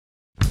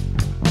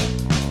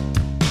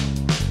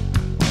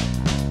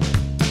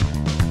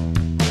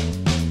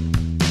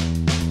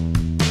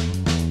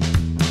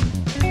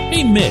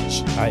Hey,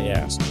 Mitch, I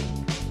asked.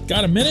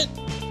 Got a minute?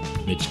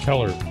 Mitch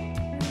Keller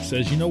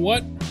says, you know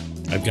what?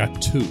 I've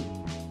got 2.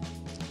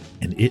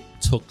 And it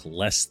took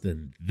less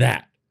than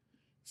that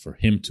for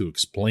him to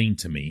explain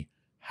to me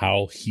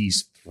how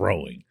he's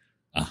throwing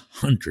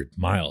 100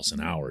 miles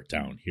an hour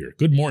down here.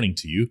 Good morning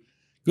to you.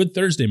 Good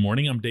Thursday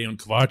morning. I'm Dejan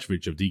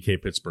Kovacevic of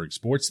DK Pittsburgh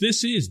Sports.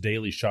 This is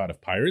Daily Shot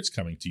of Pirates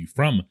coming to you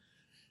from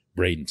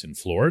Bradenton,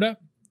 Florida.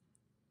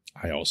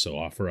 I also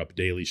offer up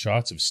daily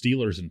shots of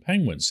Steelers and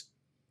Penguins.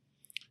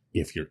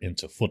 If you're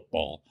into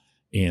football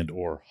and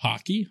or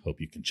hockey,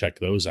 hope you can check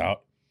those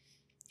out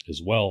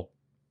as well.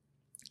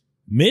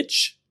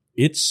 Mitch,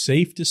 it's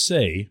safe to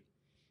say,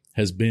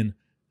 has been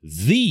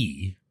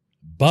the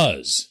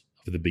buzz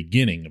of the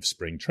beginning of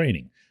spring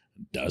training.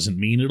 Doesn't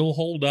mean it'll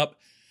hold up.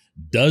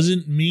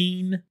 Doesn't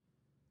mean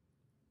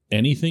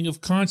anything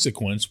of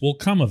consequence will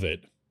come of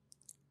it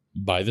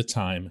by the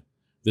time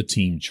the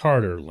team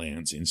charter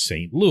lands in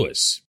St.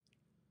 Louis.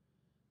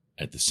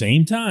 At the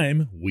same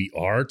time, we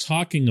are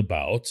talking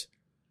about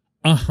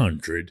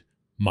 100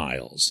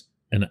 miles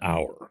an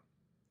hour.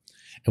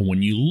 And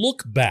when you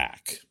look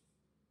back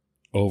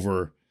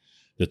over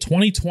the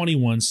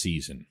 2021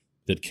 season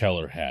that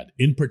Keller had,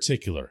 in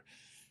particular,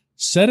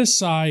 set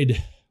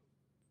aside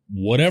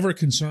whatever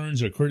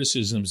concerns or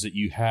criticisms that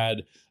you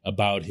had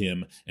about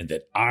him and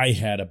that I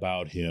had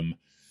about him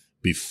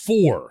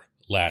before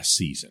last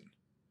season.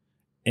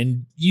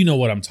 And you know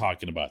what I'm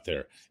talking about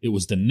there. It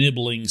was the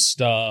nibbling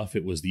stuff.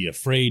 It was the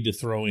afraid to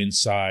throw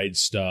inside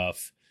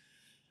stuff.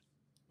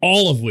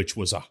 All of which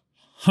was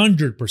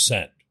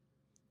 100%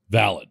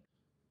 valid.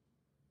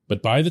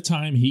 But by the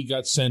time he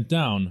got sent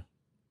down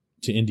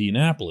to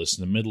Indianapolis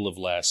in the middle of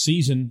last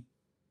season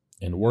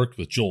and worked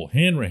with Joel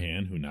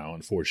Hanrahan, who now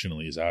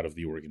unfortunately is out of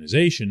the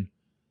organization,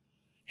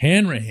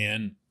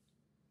 Hanrahan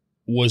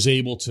was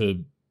able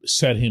to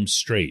set him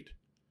straight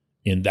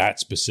in that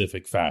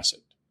specific facet.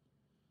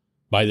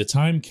 By the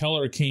time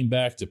Keller came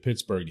back to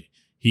Pittsburgh,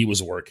 he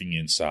was working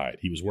inside.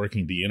 He was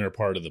working the inner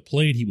part of the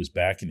plate. He was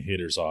backing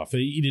hitters off.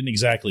 He didn't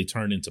exactly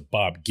turn into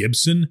Bob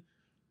Gibson,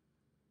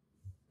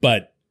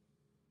 but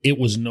it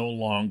was no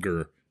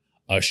longer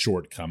a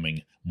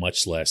shortcoming,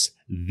 much less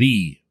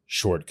the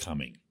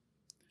shortcoming.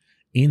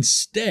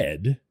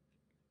 Instead,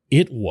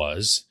 it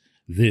was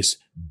this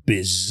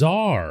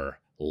bizarre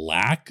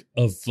lack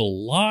of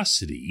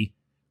velocity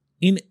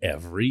in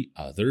every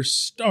other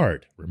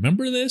start.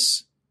 Remember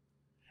this?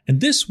 And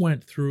this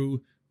went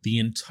through the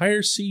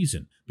entire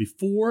season,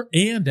 before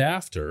and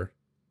after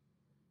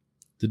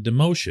the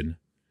demotion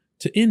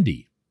to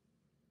Indy.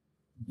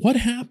 What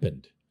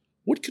happened?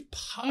 What could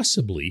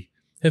possibly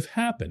have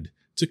happened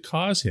to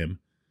cause him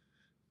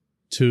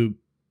to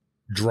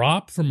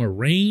drop from a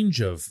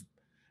range of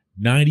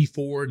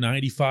 94,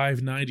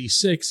 95,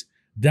 96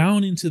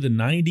 down into the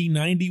 90,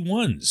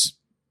 91s?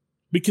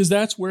 Because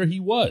that's where he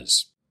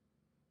was.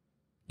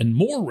 And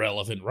more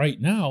relevant right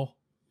now,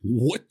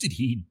 what did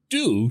he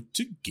do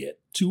to get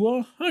to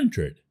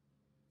 100?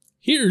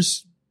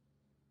 Here's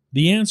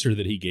the answer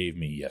that he gave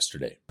me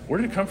yesterday. Where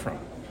did it come from?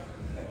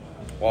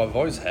 Well,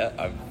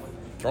 I've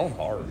thrown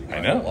hard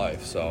my whole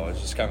life, so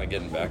it's just kind of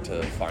getting back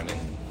to finding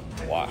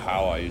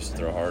how I used to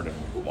throw hard and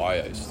why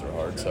I used to throw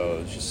hard. So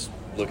it's just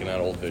looking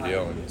at old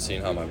video and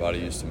seeing how my body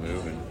used to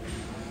move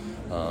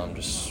and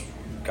just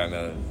kind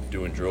of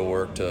doing drill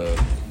work to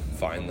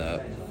find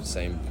that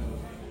same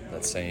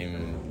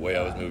way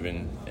I was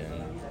moving in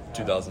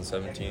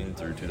 2017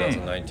 through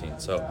 2019.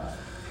 So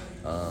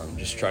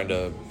just trying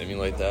to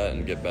emulate that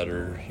and get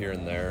better here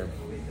and there.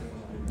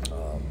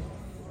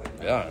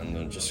 And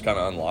it just kind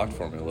of unlocked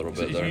for me a little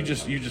bit there. You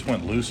just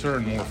went looser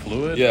and more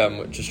fluid? Yeah,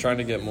 I'm just trying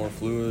to get more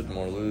fluid,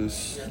 more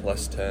loose,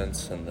 less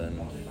tense, and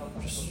then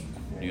just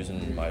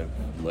using my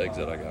legs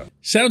that I got.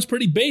 Sounds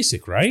pretty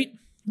basic, right?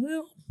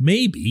 Well,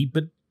 maybe,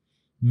 but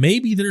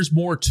maybe there's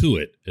more to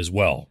it as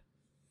well.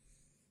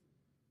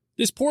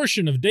 This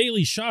portion of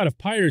Daily Shot of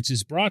Pirates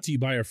is brought to you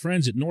by our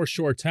friends at North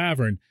Shore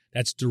Tavern.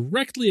 That's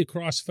directly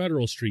across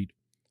Federal Street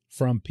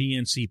from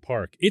PNC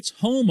Park. It's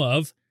home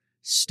of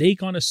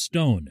Steak on a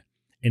Stone,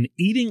 an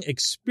eating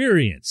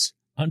experience,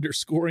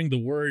 underscoring the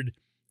word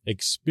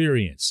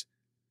experience.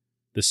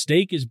 The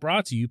steak is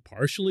brought to you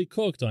partially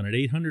cooked on an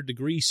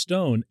 800-degree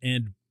stone,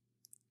 and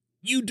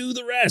you do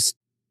the rest.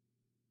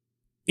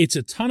 It's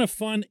a ton of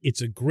fun,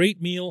 it's a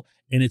great meal,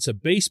 and it's a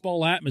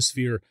baseball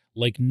atmosphere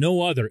like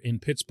no other in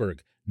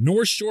Pittsburgh.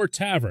 North Shore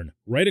Tavern,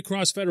 right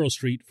across Federal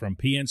Street from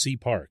PNC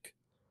Park.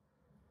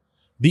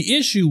 The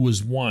issue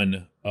was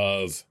one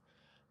of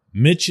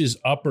Mitch's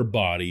upper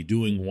body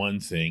doing one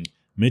thing,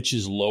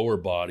 Mitch's lower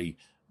body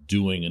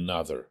doing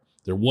another.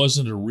 There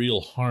wasn't a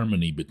real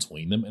harmony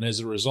between them, and as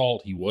a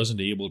result, he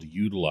wasn't able to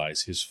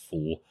utilize his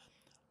full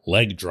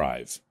leg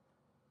drive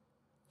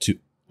to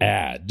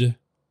add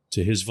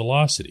to his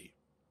velocity.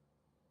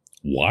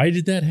 Why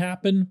did that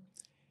happen?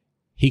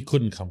 He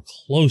couldn't come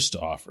close to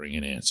offering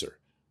an answer,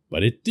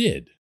 but it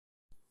did.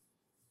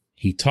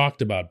 He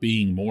talked about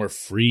being more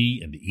free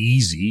and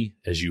easy,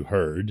 as you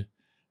heard,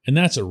 and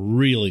that's a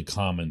really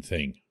common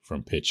thing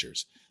from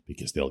pitchers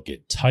because they'll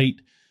get tight,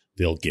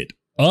 they'll get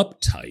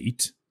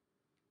uptight,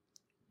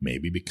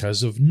 Maybe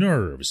because of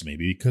nerves,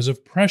 maybe because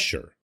of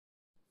pressure,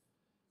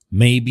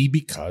 maybe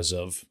because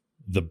of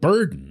the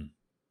burden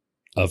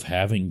of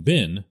having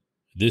been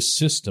this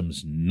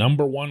system's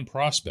number one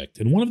prospect.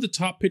 And one of the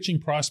top pitching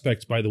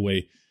prospects, by the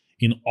way,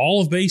 in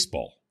all of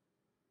baseball,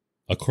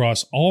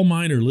 across all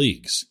minor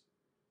leagues,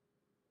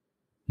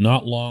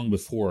 not long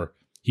before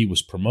he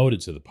was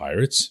promoted to the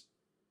Pirates.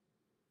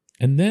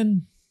 And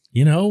then,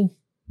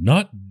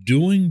 not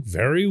doing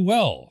very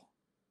well,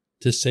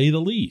 to say the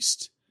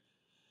least.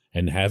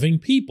 And having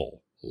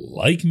people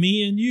like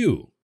me and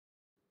you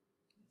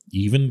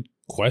even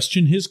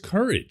question his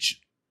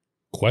courage,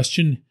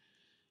 question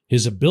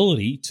his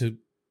ability to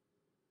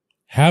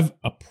have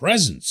a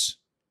presence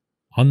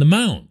on the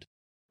mound.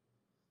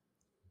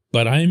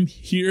 But I'm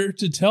here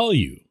to tell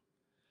you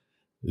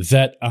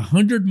that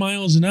 100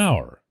 miles an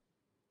hour,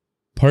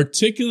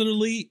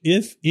 particularly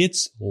if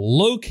it's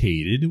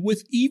located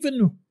with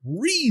even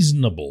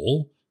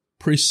reasonable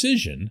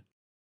precision,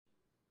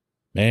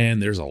 man,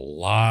 there's a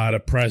lot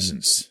of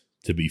presence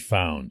to be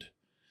found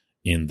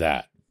in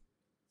that.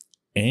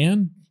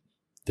 And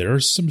there are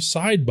some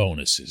side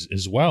bonuses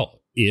as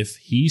well if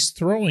he's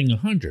throwing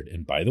 100.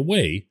 And by the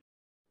way,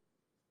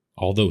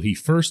 although he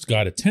first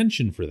got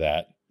attention for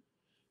that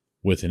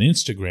with an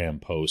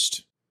Instagram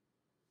post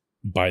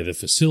by the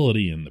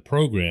facility and the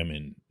program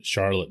in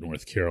Charlotte,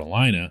 North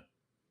Carolina,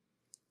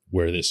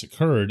 where this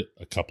occurred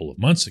a couple of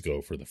months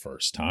ago for the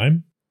first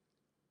time,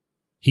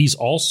 he's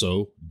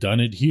also done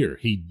it here.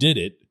 He did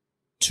it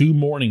 2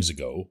 mornings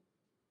ago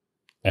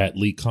at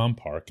Lecom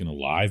Park in a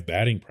live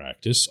batting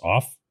practice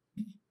off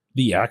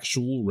the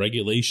actual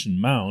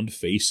regulation mound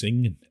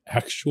facing an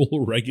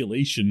actual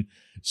regulation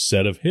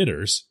set of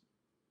hitters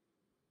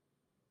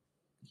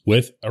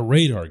with a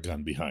radar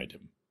gun behind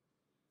him.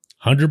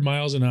 100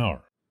 miles an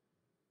hour.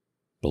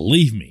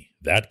 Believe me,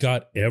 that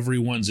got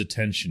everyone's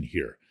attention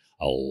here.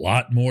 A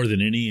lot more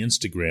than any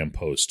Instagram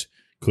post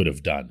could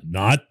have done.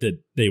 Not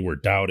that they were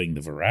doubting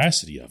the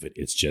veracity of it.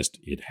 It's just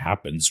it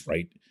happens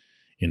right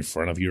in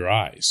front of your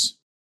eyes.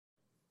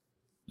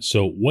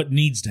 So what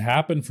needs to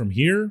happen from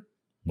here?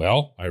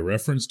 Well, I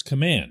referenced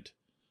command.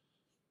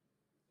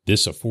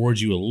 This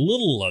affords you a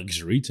little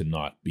luxury to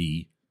not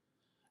be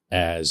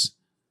as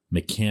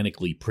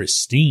mechanically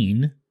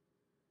pristine,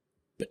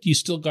 but you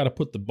still got to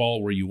put the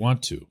ball where you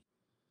want to.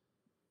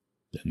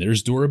 Then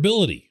there's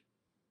durability.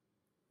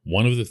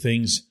 One of the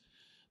things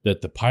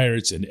that the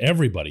Pirates and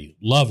everybody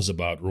loves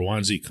about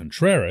Roansy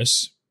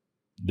Contreras,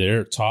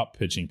 their top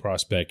pitching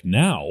prospect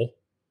now,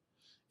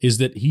 is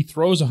that he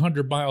throws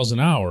 100 miles an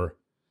hour,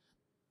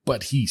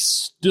 but he's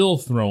still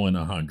throwing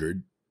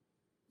 100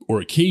 or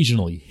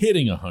occasionally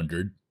hitting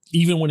 100,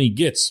 even when he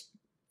gets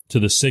to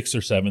the 6th or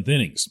 7th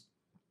innings.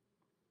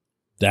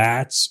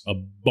 That's a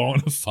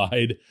bona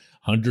fide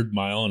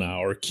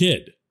 100-mile-an-hour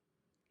kid.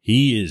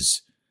 He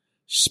is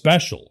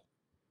special,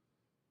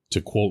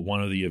 to quote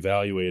one of the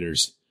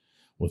evaluators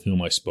with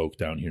whom I spoke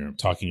down here. I'm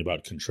talking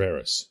about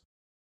Contreras.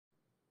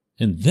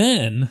 And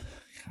then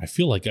I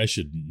feel like I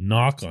should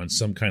knock on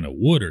some kind of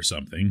wood or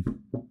something,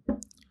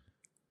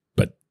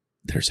 but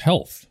there's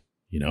health.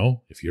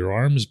 If your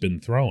arm's been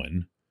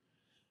throwing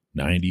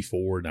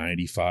 94,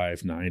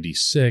 95,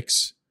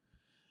 96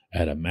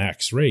 at a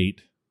max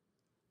rate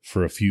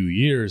for a few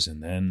years,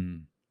 and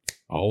then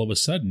all of a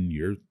sudden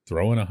you're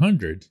throwing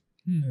 100,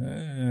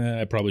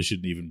 I probably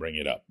shouldn't even bring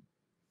it up.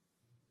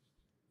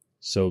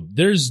 So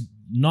there's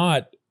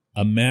not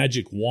a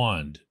magic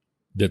wand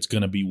that's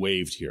going to be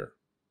waved here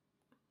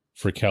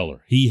for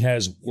Keller. He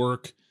has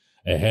work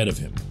ahead of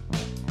him.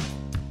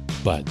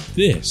 But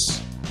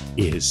this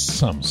is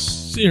some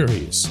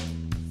serious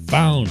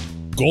found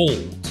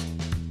gold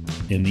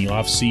in the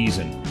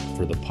offseason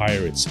for the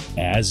Pirates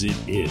as it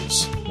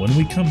is. When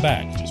we come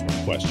back, just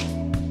one question.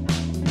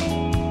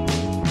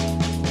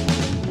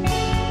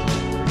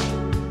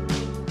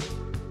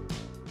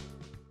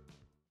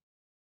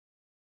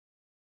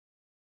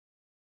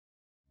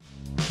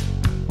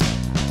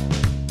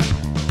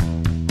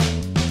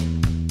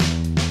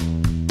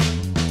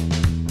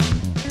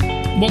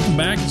 Welcome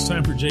back. It's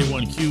time for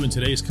J1Q, and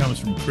today's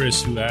comments from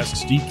Chris, who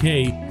asks,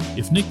 DK,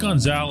 if Nick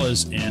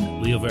Gonzalez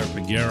and Leover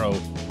Peguero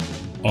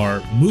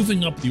are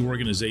moving up the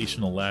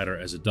organizational ladder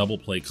as a double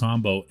play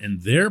combo,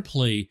 and their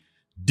play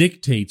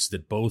dictates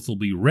that both will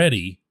be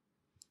ready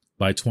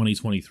by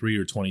 2023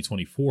 or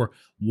 2024,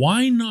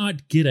 why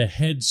not get a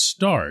head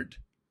start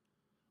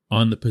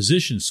on the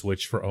position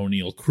switch for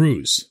O'Neal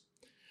Cruz?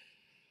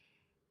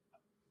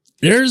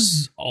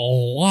 There's a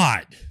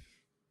lot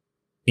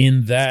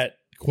in that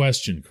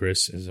question,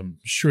 Chris, as I'm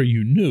sure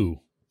you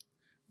knew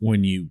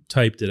when you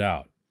typed it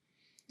out.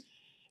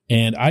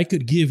 And I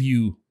could give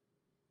you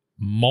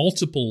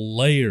multiple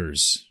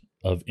layers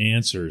of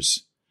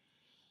answers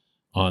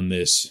on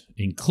this,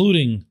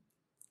 including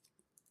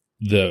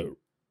the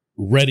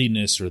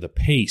readiness or the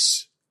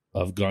pace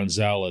of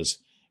Gonzalez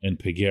and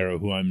Peguero,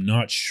 who I'm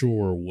not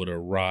sure would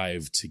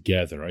arrive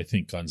together. I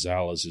think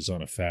Gonzalez is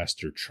on a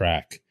faster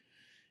track,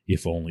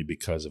 if only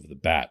because of the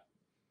bat.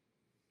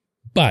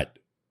 But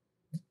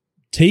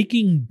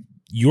taking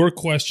your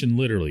question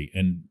literally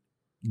and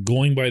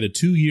going by the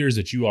 2 years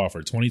that you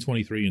offer,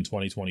 2023 and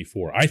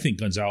 2024, I think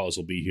Gonzalez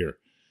will be here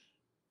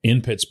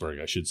in Pittsburgh,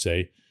 I should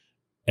say,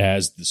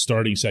 as the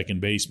starting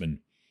second baseman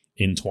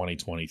in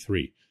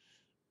 2023.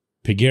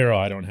 Peguero,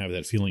 I don't have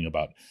that feeling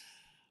about.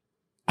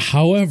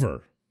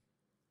 However,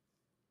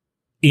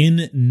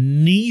 in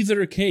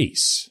neither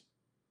case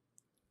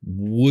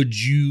would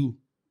you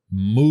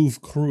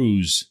move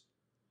Cruz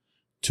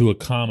to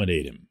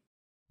accommodate him.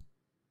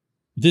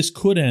 This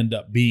could end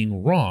up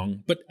being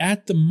wrong, but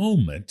at the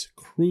moment,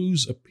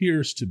 Cruz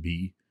appears to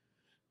be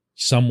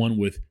someone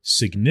with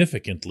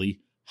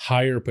significantly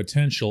higher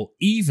potential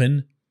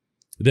even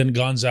than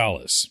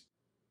Gonzalez.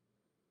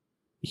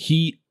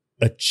 He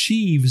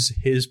achieves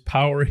his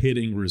power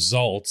hitting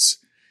results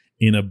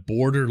in a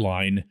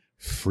borderline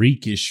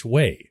freakish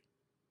way.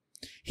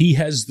 He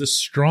has the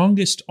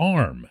strongest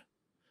arm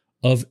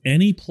of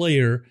any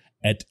player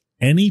at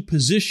any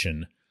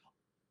position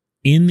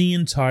in the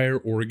entire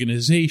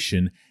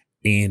organization,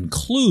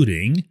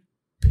 including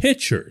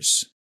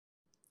pitchers.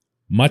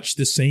 Much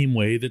the same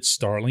way that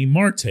Starling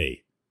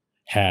Marte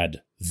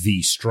had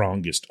the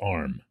strongest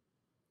arm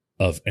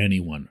of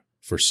anyone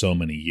for so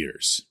many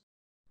years.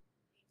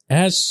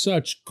 As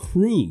such,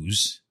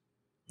 Cruz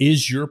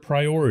is your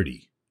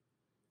priority.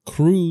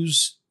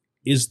 Cruz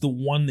is the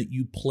one that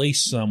you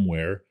place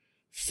somewhere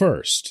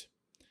first.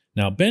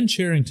 Now, Ben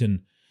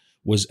Cherington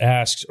was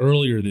asked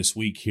earlier this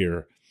week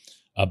here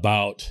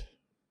about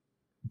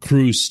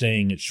Cruz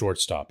staying at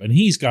shortstop, and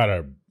he's got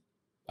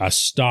a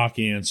stock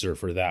answer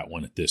for that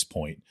one at this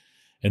point.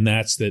 And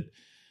that's that,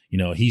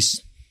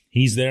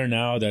 he's there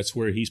now, that's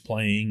where he's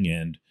playing,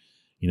 and,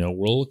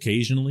 we'll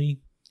occasionally,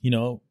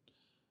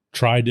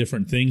 try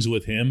different things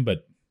with him,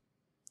 but,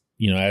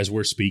 as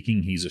we're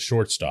speaking, he's a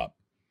shortstop.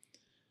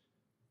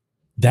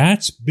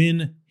 That's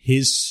been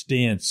his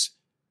stance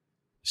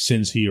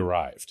since he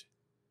arrived.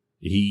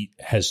 He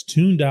has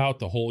tuned out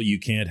the whole you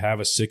can't have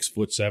a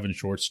 6'7"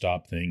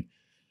 shortstop thing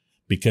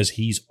because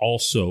he's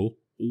also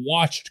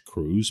watched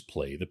Cruz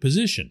play the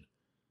position,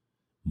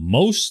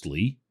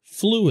 mostly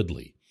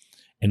fluidly.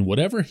 And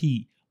whatever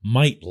he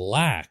might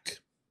lack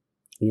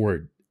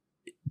or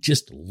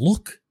just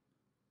look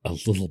a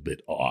little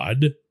bit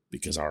odd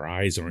because our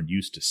eyes aren't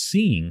used to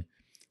seeing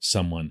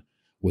someone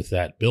with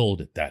that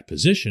build at that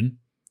position,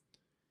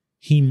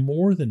 he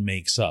more than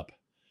makes up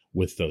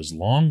with those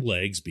long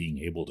legs being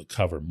able to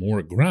cover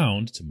more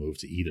ground to move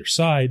to either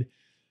side,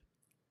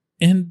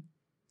 and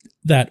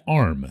that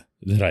arm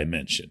that I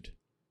mentioned.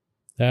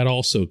 That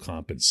also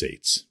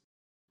compensates.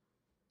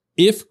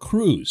 If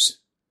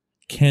Cruz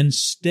can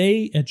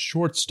stay at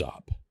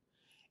shortstop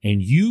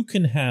and you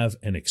can have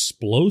an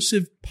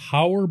explosive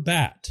power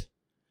bat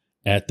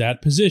at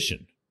that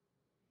position,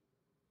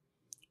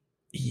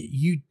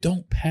 you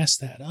don't pass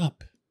that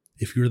up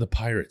if you're the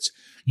Pirates.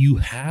 You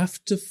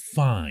have to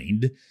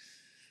find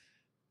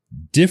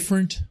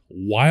different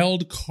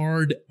wild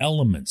card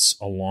elements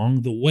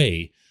along the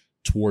way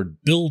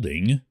toward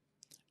building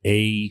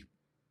a,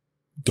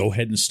 go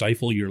ahead and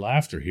stifle your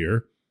laughter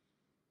here,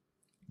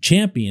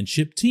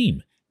 championship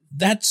team.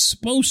 That's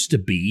supposed to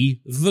be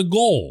the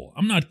goal.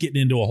 I'm not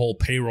getting into a whole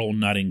payroll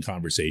nutting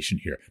conversation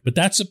here, but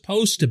that's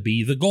supposed to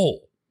be the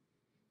goal.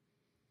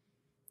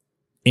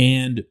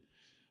 And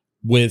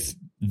with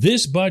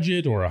this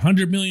budget or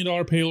 $100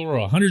 million payroll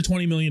or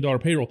 $120 million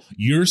payroll,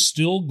 you're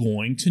still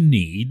going to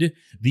need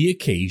the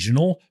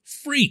occasional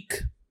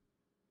freak.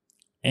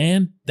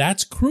 And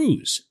that's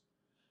Cruz.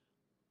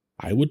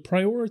 I would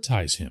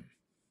prioritize him.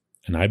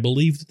 And I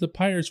believe that the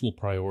Pirates will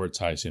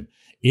prioritize him.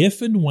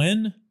 If and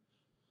when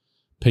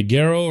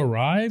Peguero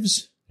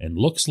arrives and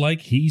looks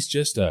like he's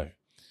just a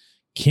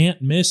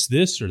can't miss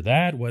this or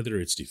that, whether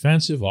it's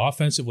defensive,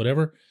 offensive,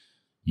 whatever,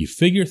 you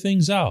figure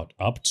things out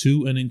up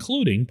to and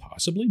including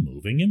possibly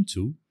moving him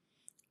to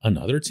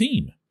another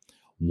team.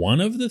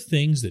 One of the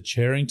things that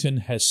Cherington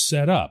has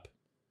set up,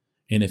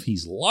 and if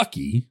he's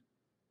lucky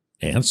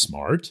and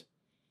smart,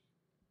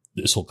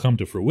 this will come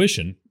to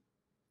fruition,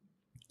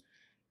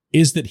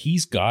 is that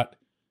he's got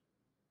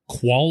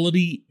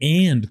quality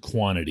and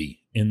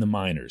quantity in the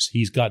minors.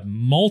 He's got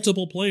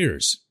multiple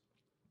players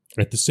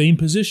at the same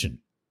position.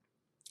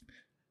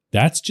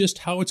 That's just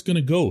how it's going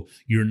to go.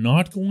 You're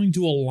not going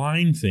to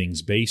align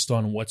things based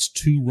on what's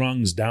two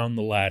rungs down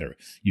the ladder.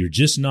 You're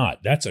just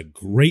not. That's a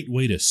great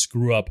way to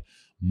screw up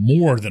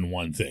more than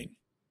one thing.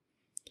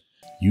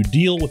 You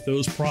deal with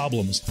those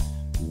problems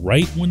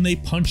right when they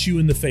punch you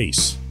in the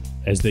face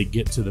as they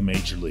get to the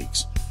major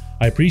leagues.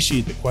 I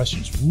appreciate the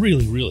questions.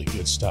 Really, really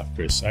good stuff,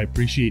 Chris. I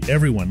appreciate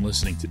everyone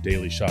listening to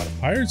Daily Shot of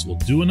Pirates. We'll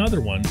do another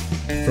one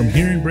from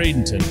here in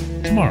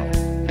Bradenton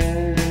tomorrow.